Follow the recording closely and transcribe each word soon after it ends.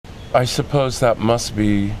I suppose that must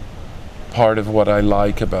be part of what I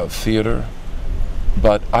like about theater,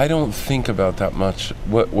 but I don't think about that much.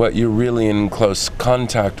 What you're really in close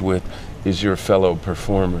contact with is your fellow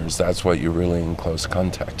performers. That's what you're really in close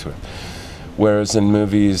contact with. Whereas in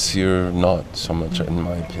movies, you're not so much, in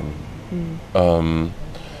my opinion.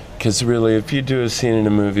 Because really, if you do a scene in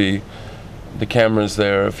a movie, the camera's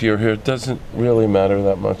there. If you're here, it doesn't really matter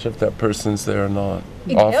that much if that person's there or not.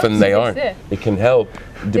 Often they aren't. It can help,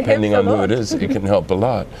 depending on who it is. It can help a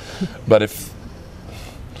lot. But if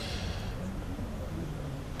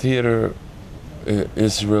theater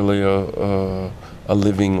is really a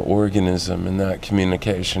living organism, and that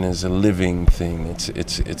communication is a living thing.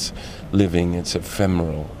 It's living. It's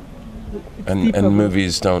ephemeral, and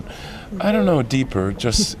movies don't. I don't know, deeper.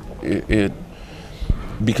 Just it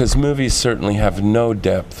because movies certainly have no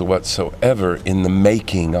depth whatsoever in the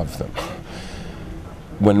making of them.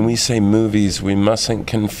 When we say movies, we mustn't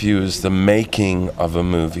confuse the making of a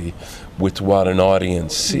movie with what an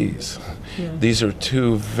audience sees. Yeah. These are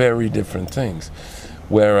two very different things.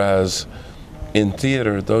 Whereas in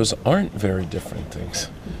theater, those aren't very different things.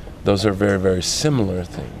 Those are very, very similar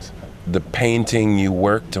things. The painting you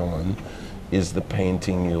worked on is the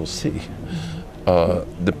painting you'll see.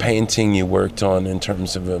 The painting you worked on in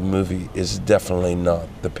terms of a movie is definitely not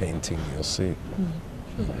the painting you'll see.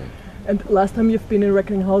 And last time you've been in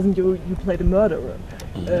Recklinghausen, you played a murderer.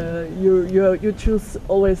 You choose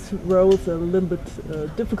always roles a little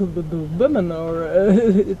bit difficult with the women, or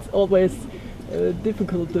it's always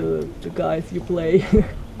difficult the guys you play.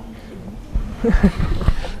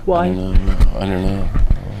 Why? I don't know.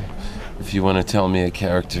 If you want to tell me a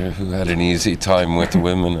character who had an easy time with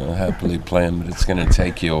women, I'll happily play him, but it's going to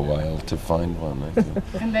take you a while to find one, I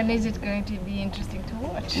think. And then is it going to be interesting to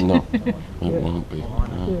watch? No, it won't be.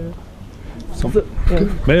 No.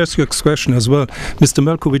 May I ask you a question as well? Mr.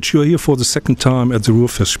 Malkovich, you are here for the second time at the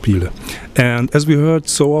Ruhrfestspiele. And as we heard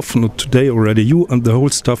so often today already, you and the whole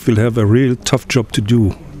staff will have a real tough job to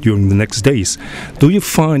do during the next days. Do you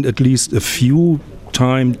find at least a few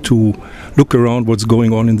time to look around what's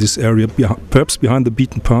going on in this area, perhaps behind the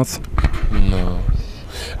beaten path? No.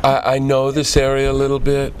 I know this area a little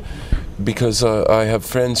bit because I have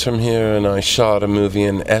friends from here, and I shot a movie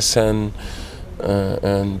in Essen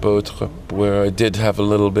and Bottrop where I did have a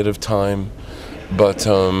little bit of time. But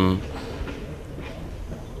no,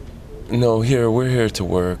 we're here to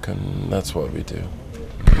work, and that's what we do.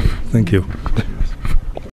 Thank you.